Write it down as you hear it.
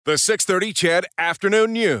The 6:30 CHED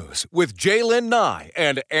Afternoon News with Jaylen Nye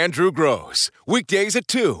and Andrew Gross. Weekdays at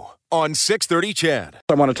 2 on 6:30 CHED.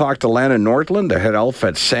 I want to talk to Lana Nordlund, the head elf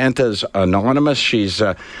at Santa's Anonymous. She's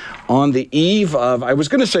on the eve of, I was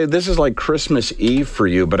going to say this is like Christmas Eve for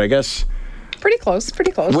you, but I guess... Pretty close.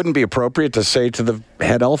 Wouldn't be appropriate to say to the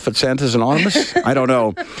head elf at Santa's Anonymous? I don't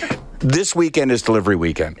know. This weekend is delivery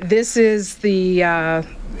weekend. This is the...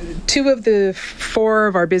 2 of the 4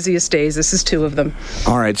 of our busiest days. This is 2 of them.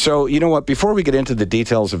 All right. So, you know what? Before we get into the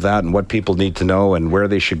details of that and what people need to know and where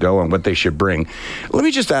they should go and what they should bring, let me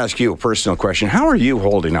just ask you a personal question. How are you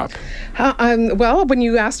holding up? Well, when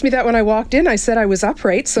you asked me that when I walked in, I said I was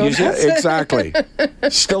upright. So exactly.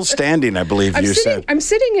 Still standing, I believe you said. I'm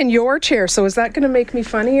sitting in your chair. So is that going to make me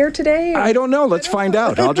funnier today? I don't know. Let's find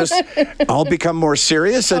out. I'll become more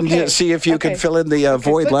serious and see if you can fill in the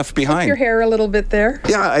void left behind. Your hair a little bit there.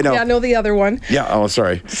 Yeah, I know. Yeah, I know the other one. Yeah, oh,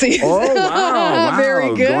 sorry. See? Oh, wow.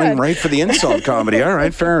 Very good. Going right for the insult comedy. All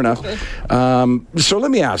right, fair enough. So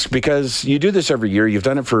let me ask, because you do this every year, you've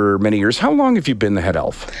done it for many years. How long have you been the head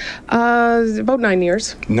elf? About 9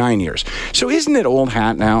 years. 9 years. So isn't it old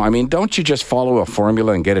hat now? I mean, don't you just follow a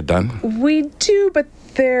formula and get it done? We do, but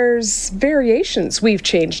there's variations. We've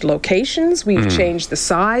changed locations. We've changed the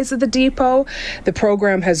size of the depot. The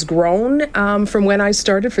program has grown from when I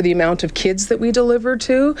started for the amount of kids that we deliver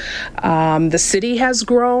to. The city has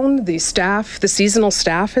grown. The seasonal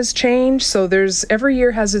staff has changed. So every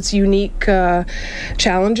year has its unique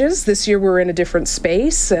challenges. This year we're in a different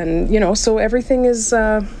space, and so everything is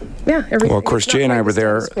everything. Well, of course, Jay and I were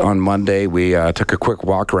there on Monday. We took a quick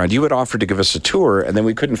walk around. You had offered to give us a tour, and then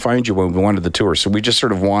we couldn't find you when we wanted the tour, so we just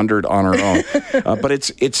sort of wandered on our own. But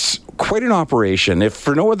it's quite an operation. If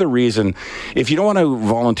for no other reason, if you don't want to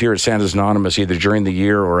volunteer at Santa's Anonymous either during the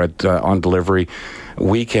year or at on delivery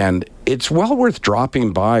weekend, it's well worth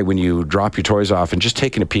dropping by when you drop your toys off and just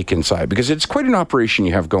taking a peek inside, because it's quite an operation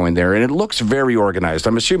you have going there, and it looks very organized.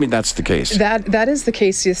 I'm assuming that's the case. That is the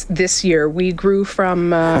case this year. We grew from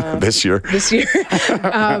this year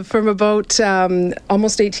from about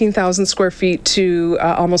almost 18,000 square feet to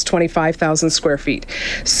almost 25,000 square feet.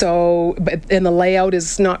 So, and the layout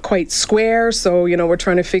is not quite square. So, we're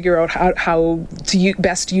trying to figure out how to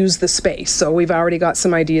best use the space. So we've already got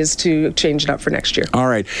some ideas to change it up for next year. All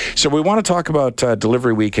right. So we want to talk about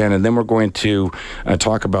delivery weekend, and then we're going to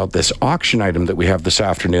talk about this auction item that we have this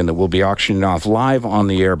afternoon that we'll be auctioning off live on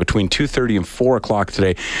the air between 2:30 and 4 o'clock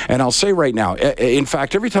today. And I'll say right now, in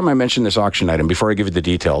fact, every time I mention this auction item, before I give you the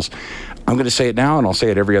details, I'm going to say it now, and I'll say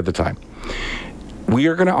it every other time. We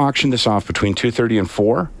are going to auction this off between 2:30 and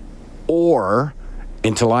 4, or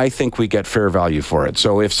until I think we get fair value for it.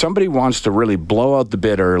 So if somebody wants to really blow out the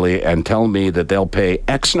bid early and tell me that they'll pay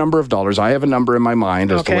X number of dollars, I have a number in my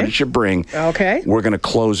mind as to what it should bring. Okay. We're going to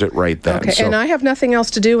close it right then. Okay. So, and I have nothing else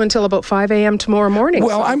to do until about 5 a.m. tomorrow morning.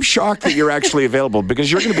 Well, I'm shocked that you're actually available,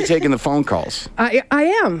 because you're going to be taking the phone calls. I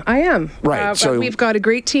am. Right. So we've got a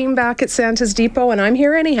great team back at Santa's Depot, and I'm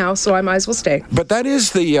here anyhow, so I might as well stay. But that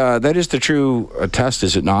is the true test,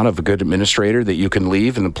 is it not, of a good administrator, that you can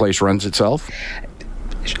leave and the place runs itself?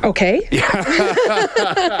 Okay.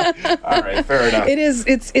 All right, fair enough.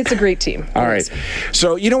 It's a great team. All right.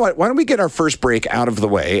 So, you know what? Why don't we get our first break out of the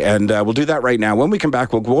way, and we'll do that right now. When we come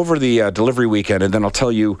back, we'll go over the delivery weekend, and then I'll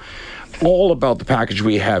tell you all about the package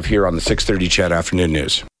we have here on the 6:30 CHED Afternoon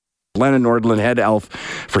News. Lana Nordlund, head elf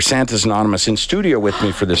for Santa's Anonymous, in studio with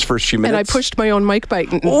me for this first few minutes. And I pushed my own mic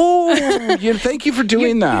button. Oh, thank you for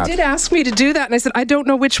doing that. You did ask me to do that, and I said, I don't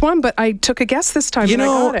know which one, but I took a guess this time, and I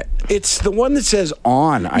got it. It's the one that says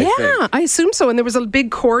on, I think. Yeah, I assume so, and there was a big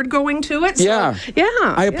cord going to it. So, yeah.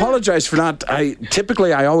 I apologize for not... I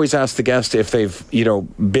always ask the guest if they've,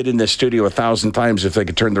 been in this studio 1,000 times if they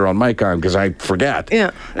could turn their own mic on, because I forget.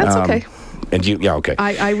 Yeah, that's okay. And okay.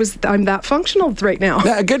 I'm that functional right now.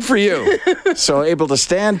 Yeah, good for you. So able to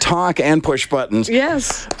stand, talk, and push buttons.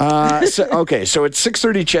 Yes. So it's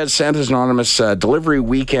 6:30 CHED Santa's Anonymous delivery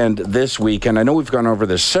weekend this week, and I know we've gone over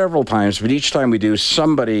this several times, but each time we do,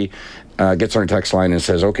 somebody gets on our text line and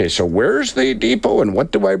says, okay, so where's the depot and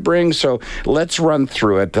what do I bring? So let's run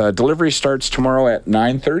through it. Delivery starts tomorrow at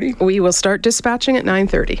 9:30? We will start dispatching at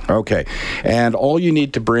 9:30. Okay. And all you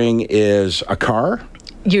need to bring is a car.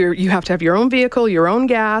 You have to have your own vehicle, your own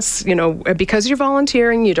gas. Because you're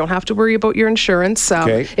volunteering, you don't have to worry about your insurance.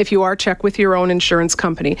 If you are, check with your own insurance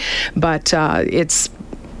company. But it's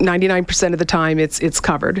 99% of the time it's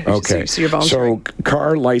covered. Okay. So you're volunteering. So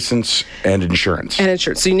car, license, and insurance.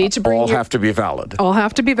 So you need to bring have to be valid. All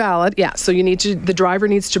have to be valid. Yeah. So the driver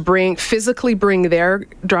needs to physically bring their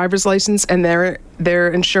driver's license and their their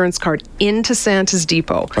insurance card into Santa's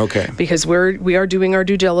Depot. Okay. Because we are doing our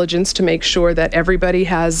due diligence to make sure that everybody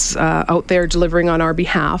has out there delivering on our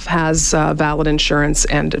behalf has valid insurance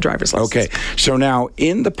and a driver's license. Okay. So now,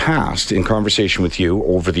 in the past, in conversation with you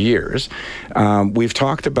over the years, we've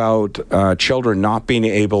talked about children not being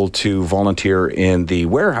able to volunteer in the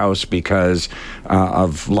warehouse because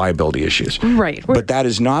of liability issues. Right. But that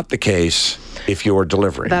is not the case if you're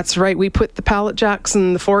delivering. That's right. We put the pallet jacks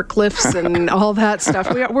and the forklifts and all that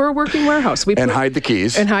stuff. We're a working warehouse. We hide the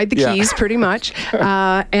keys. And hide the keys, pretty much.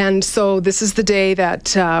 And so this is the day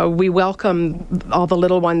that we welcome all the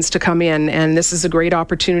little ones to come in, and this is a great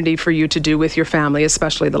opportunity for you to do with your family,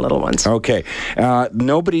 especially the little ones. Okay.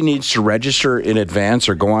 Nobody needs to register in advance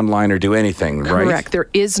or go online or do anything, right? Correct. There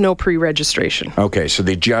is no pre-registration. Okay, so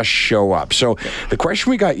they just show up. So the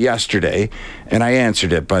question we got yesterday, and I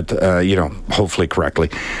answered it, but, hopefully correctly,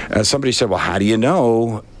 somebody said, well, how do you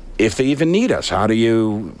know if they even need us? How do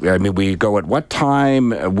you, we go at what time?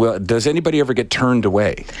 Does anybody ever get turned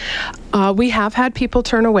away? We have had people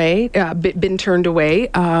been turned away.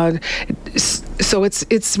 So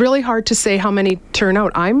it's really hard to say how many turn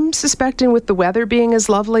out. I'm suspecting with the weather being as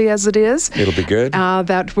lovely as it is, it'll be good.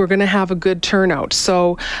 That we're going to have a good turnout.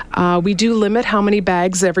 So we do limit how many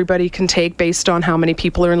bags everybody can take based on how many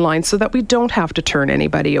people are in line, so that we don't have to turn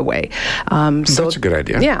anybody away. That's a good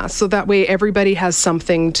idea. Yeah, so that way everybody has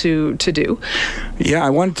something to do. Yeah, I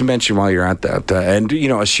wanted to mention while you're at that, and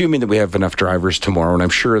assuming that we have enough drivers tomorrow, and I'm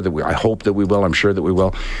sure that I hope that we will. I'm sure that we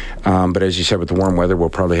will. But as you said, with the warm weather, we'll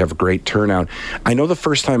probably have a great turnout. I know the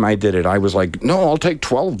first time I did it, I was like, no, I'll take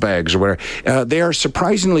 12 bags or whatever. They are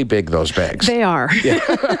surprisingly big, those bags. They are.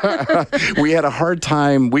 Yeah. We had a hard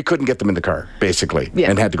time. We couldn't get them in the car, basically,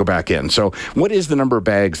 and had to go back in. So what is the number of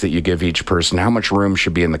bags that you give each person? How much room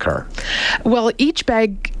should be in the car? Well, each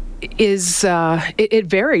bag is it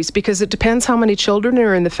varies because it depends how many children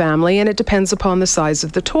are in the family, and it depends upon the size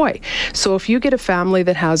of the toy. So if you get a family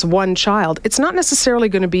that has one child, it's not necessarily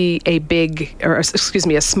going to be a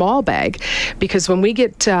small bag, because when we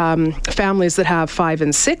get families that have 5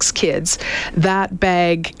 and 6 kids, that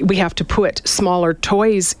bag, we have to put smaller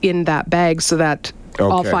toys in that bag so that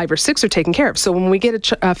all 5 or 6 are taken care of. So when we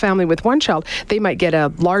get a family with one child, they might get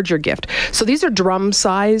a larger gift. So these are drum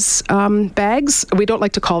size bags. We don't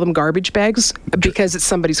like to call them garbage bags because it's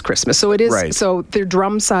somebody's Christmas. So it is. Right. So they're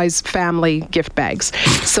drum size family gift bags.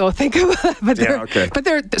 So think of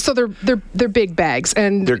they're big bags,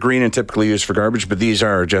 and they're green and typically used for garbage. But these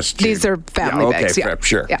are family bags. Yeah,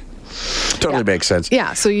 sure. Yeah. Totally makes sense.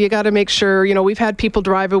 Yeah, so you got to make sure, we've had people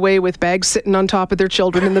drive away with bags sitting on top of their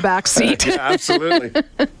children in the back seat. Yeah, absolutely.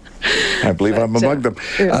 I believe I'm among them.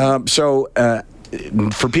 Yeah.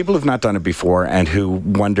 For people who've not done it before and who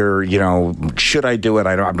wonder, should I do it?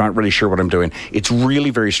 I'm not really sure what I'm doing. It's really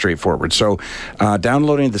very straightforward. So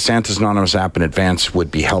downloading the Santa's Anonymous app in advance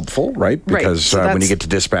would be helpful, right? Because so when you get to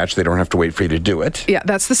dispatch, they don't have to wait for you to do it. Yeah,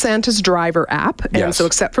 that's the Santa's Driver app. And so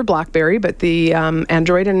except for BlackBerry, but the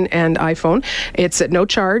Android and iPhone, it's at no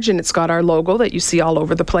charge, and it's got our logo that you see all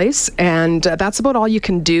over the place. And that's about all you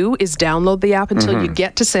can do is download the app until you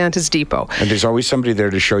get to Santa's Depot. And there's always somebody there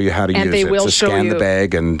to show you how to use it. They will show the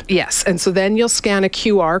bag and yes, and so then you'll scan a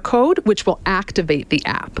QR code which will activate the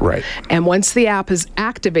app. Right. And once the app is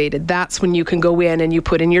activated, that's when you can go in and you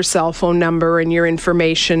put in your cell phone number and your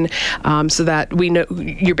information, so that we know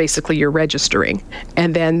you're registering.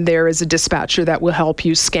 And then there is a dispatcher that will help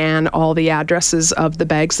you scan all the addresses of the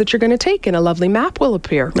bags that you're going to take, and a lovely map will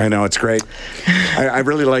appear. I know, it's great. I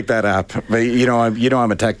really like that app.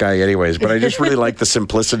 I'm a tech guy anyways, but I just really like the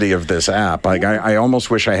simplicity of this app. Like I almost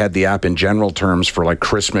wish I had the app in general terms for like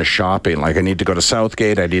Christmas shopping. Like I need to go to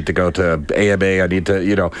Southgate, I need to go to AMA, I need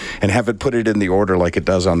to, and have it put it in the order like it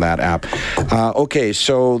does on that app. Okay,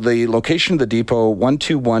 so the location of the depot,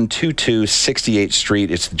 12122 68th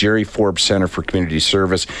Street. It's the Jerry Forbes Center for Community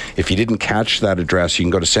Service. If you didn't catch that address, you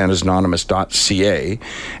can go to santasanonymous.ca,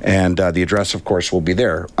 and the address, of course, will be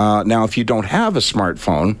there. Now, if you don't have a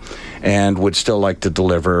smartphone and would still like to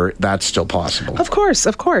deliver, that's still possible. Of course.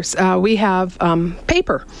 We have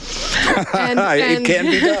paper. It can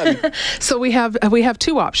be done. So we have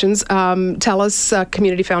 2 options. TELUS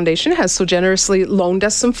Community Foundation has so generously loaned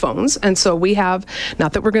us some phones, and so we have,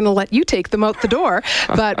 not that we're going to let you take them out the door,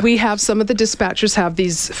 but we have some of the dispatchers have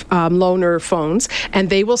these loaner phones, and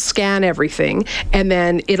they will scan everything, and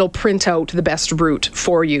then it'll print out the best route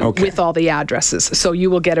for you with all the addresses. So you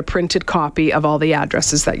will get a printed copy of all the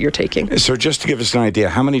addresses that you're taking. So just to give us an idea,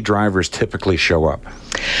 how many drivers typically show up?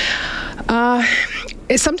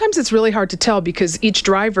 Sometimes it's really hard to tell because each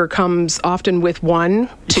driver comes often with 1,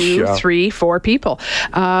 2, 3, 4 people.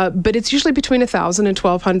 But it's usually between 1,000 and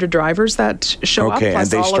 1,200 drivers that show up,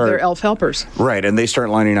 plus all of their elf helpers. Right, and they start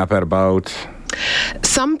lining up at about...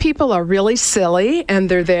 Some people are really silly, and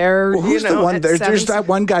they're there. Well, who's the one? There's that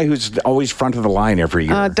one guy who's always front of the line every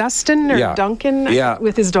year. Dustin or Duncan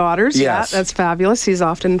with his daughters. Yes. Yeah, that's fabulous. He's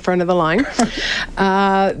often in front of the line.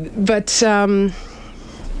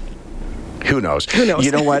 Who knows? Who knows?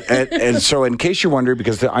 You know what? And so in case you're wondering,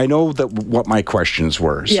 because I know that what my questions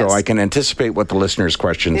were, so I can anticipate what the listeners'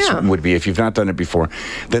 questions would be if you've not done it before.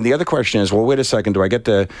 Then the other question is, well, wait a second, do I get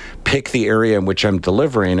to pick the area in which I'm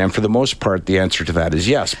delivering? And for the most part, the answer to that is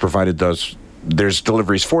yes, provided there's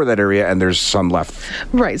deliveries for that area and there's some left.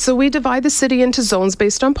 Right. So we divide the city into zones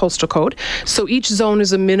based on postal code. So each zone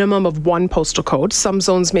is a minimum of 1 postal code. Some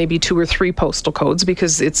zones may be 2 or 3 postal codes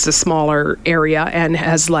because it's a smaller area and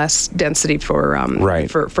has less density for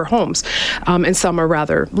homes. And some are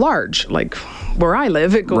rather large, like where I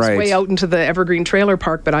live. It goes way out into the Evergreen Trailer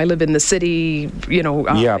Park, but I live in the city,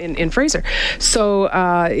 in Fraser. So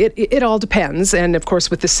it all depends. And of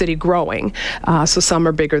course, with the city growing, so some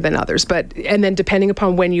are bigger than others. And then depending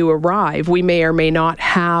upon when you arrive, we may or may not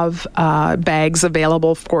have bags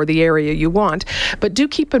available for the area you want. But do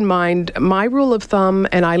keep in mind, my rule of thumb,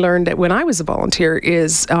 and I learned it when I was a volunteer,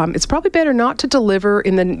 is it's probably better not to deliver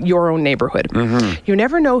in your own neighborhood. Mm-hmm. You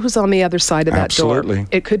never know who's on the other side of that door.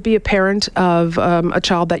 It could be a parent of a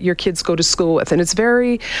child that your kids go to school with. And it's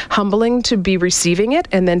very humbling to be receiving it,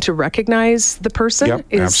 and then to recognize the person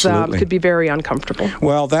could be very uncomfortable.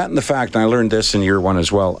 Well, that and the fact, and I learned this in year 1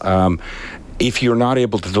 as well, if you're not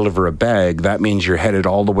able to deliver a bag, that means you're headed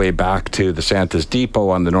all the way back to the Santa's Depot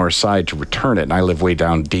on the north side to return it. And I live way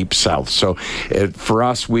down deep south. So for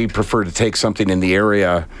us, we prefer to take something in the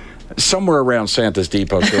area somewhere around Santa's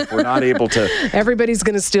Depot. So if we're not able to... Everybody's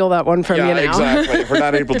going to steal that one from you now. Exactly. If we're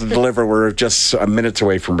not able to deliver, we're just minutes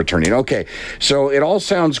away from returning. Okay, so it all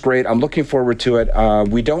sounds great. I'm looking forward to it.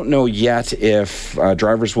 We don't know yet if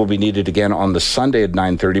drivers will be needed again on the Sunday at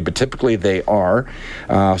 9:30, but typically they are.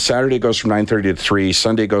 Saturday goes from 9:30 to 3.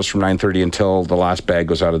 Sunday goes from 9:30 until the last bag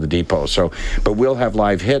goes out of the depot. But we'll have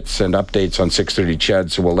live hits and updates on 6:30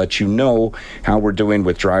 CHED, so we'll let you know how we're doing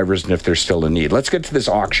with drivers and if there's still a need. Let's get to this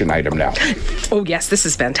auction item now. Oh, yes, this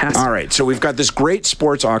is fantastic. All right, so we've got this great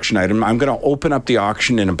sports auction item. I'm going to open up the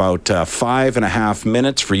auction in about 5.5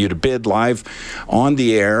 minutes for you to bid live on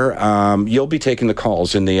the air. You'll be taking the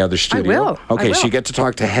calls in the other studio. I will. Okay, so you get to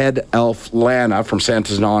talk to head elf Lana from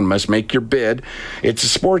Santa's Anonymous. Make your bid. It's a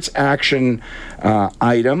sports action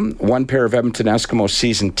item. 1 pair of Edmonton Eskimo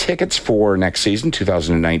season tickets for next season,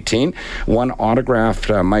 2019. 1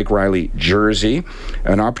 autographed Mike Riley jersey.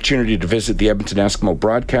 An opportunity to visit the Edmonton Eskimo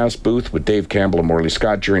broadcast booth with Dave Campbell and Morley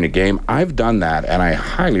Scott during a game. I've done that, and I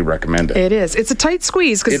highly recommend it. It is. It's a tight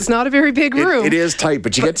squeeze because it's not a very big room. It is tight,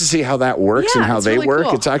 but you get to see how that works and how they really work.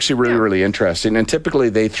 Cool. It's actually really interesting. And typically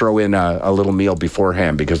they throw in a little meal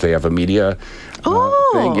beforehand because they have a media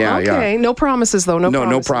thing. Okay. No promises, though.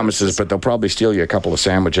 No promises, but they'll probably steal you a couple of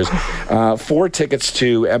sandwiches. 4 tickets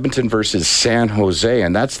to Edmonton versus San Jose,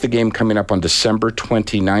 and that's the game coming up on December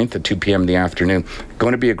 29th at 2 p.m. in the afternoon.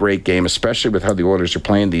 Going to be a great game, especially with how the Oilers are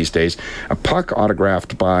playing these days. A puck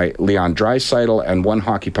autographed by Leon Draisaitl and 1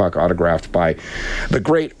 hockey puck autographed by the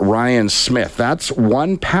great Ryan Smith. That's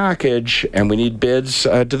 1 package, and we need bids.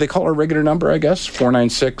 Do they call our regular number, I guess?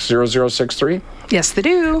 496-0063? Yes, they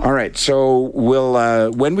do. All right, so we'll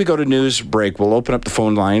when we go to news break, we'll open up the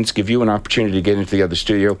phone lines, give you an opportunity to get into the other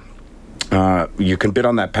studio. You can bid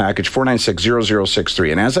on that package,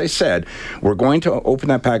 496-0063. And as I said, we're going to open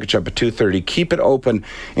that package up at 2:30. Keep it open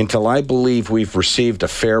until I believe we've received a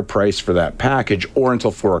fair price for that package, or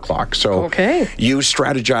until 4 o'clock. So you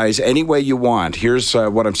strategize any way you want. Here's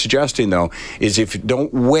what I'm suggesting, though, is if you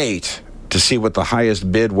don't wait to see what the highest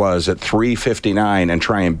bid was at $359 and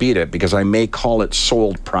try and beat it, because I may call it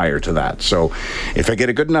sold prior to that. So if I get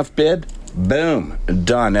a good enough bid, boom,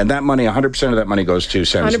 done. And that money, 100% of that money goes to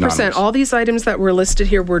Santa's Anonymous. 100%. All these items that were listed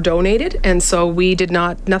here were donated, and so we did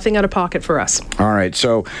nothing out of pocket for us. All right.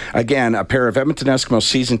 So, again, a pair of Edmonton Eskimo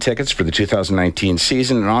season tickets for the 2019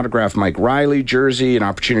 season, an autographed Mike Riley jersey, an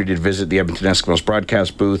opportunity to visit the Edmonton Eskimos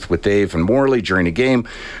broadcast booth with Dave and Morley during a game,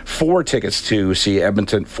 4 tickets to see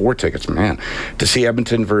Edmonton, to see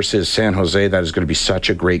Edmonton versus San Jose. That is going to be such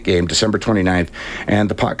a great game, December 29th, and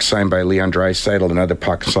the puck signed by Leon Draisaitl, another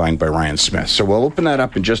puck signed by Ryan Smith. So we'll open that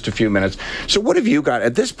up in just a few minutes. So what have you got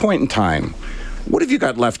at this point in time? What have you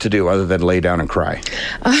got left to do other than lay down and cry?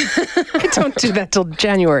 I don't do that till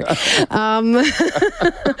January.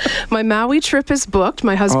 My Maui trip is booked.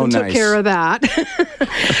 My husband took care of that.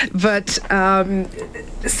 But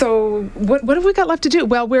so what have we got left to do?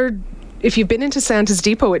 Well, if you've been into Santa's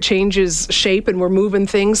Depot, it changes shape and we're moving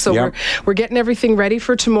things. So we're getting everything ready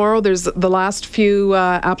for tomorrow. There's the last few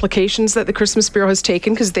applications that the Christmas Bureau has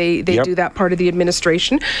taken because they do that part of the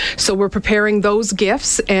administration. So we're preparing those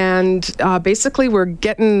gifts and basically we're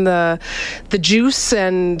getting the juice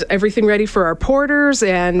and everything ready for our porters,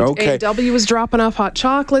 and A&W is dropping off hot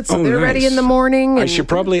chocolates, so they're ready in the morning. I should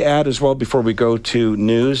probably add as well before we go to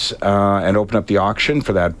news and open up the auction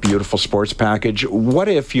for that beautiful sports package. What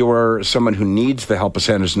if you're someone who needs the help of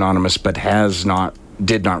Santa's Anonymous but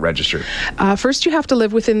did not register? First, you have to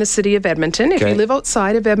live within the city of Edmonton. If you live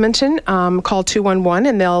outside of Edmonton, call 211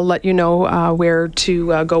 and they'll let you know where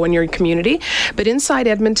to go in your community. But inside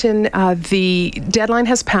Edmonton, the deadline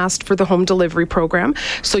has passed for the home delivery program.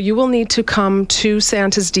 So you will need to come to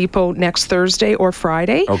Santa's Depot next Thursday or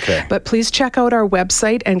Friday. Okay. But please check out our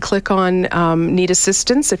website and click on Need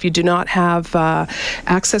Assistance. If you do not have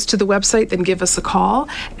access to the website, then give us a call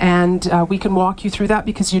and we can walk you through that,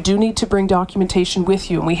 because you do need to bring documentation with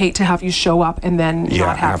you, and we hate to have you show up and then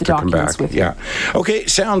not have the documents with you. Okay,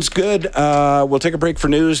 sounds good. We'll take a break for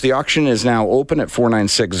news. The auction is now open at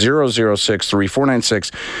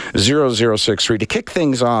 496-0063, 496-0063. To kick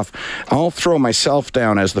things off, I'll throw myself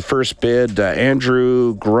down as the first bid.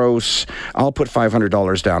 Andrew Gross, I'll put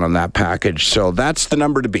 $500 down on that package. So that's the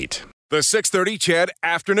number to beat. The 6:30 CHED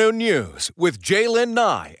Afternoon News with Jaylen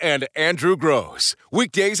Nye and Andrew Gross.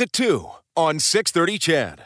 Weekdays at 2 on 6:30 CHED.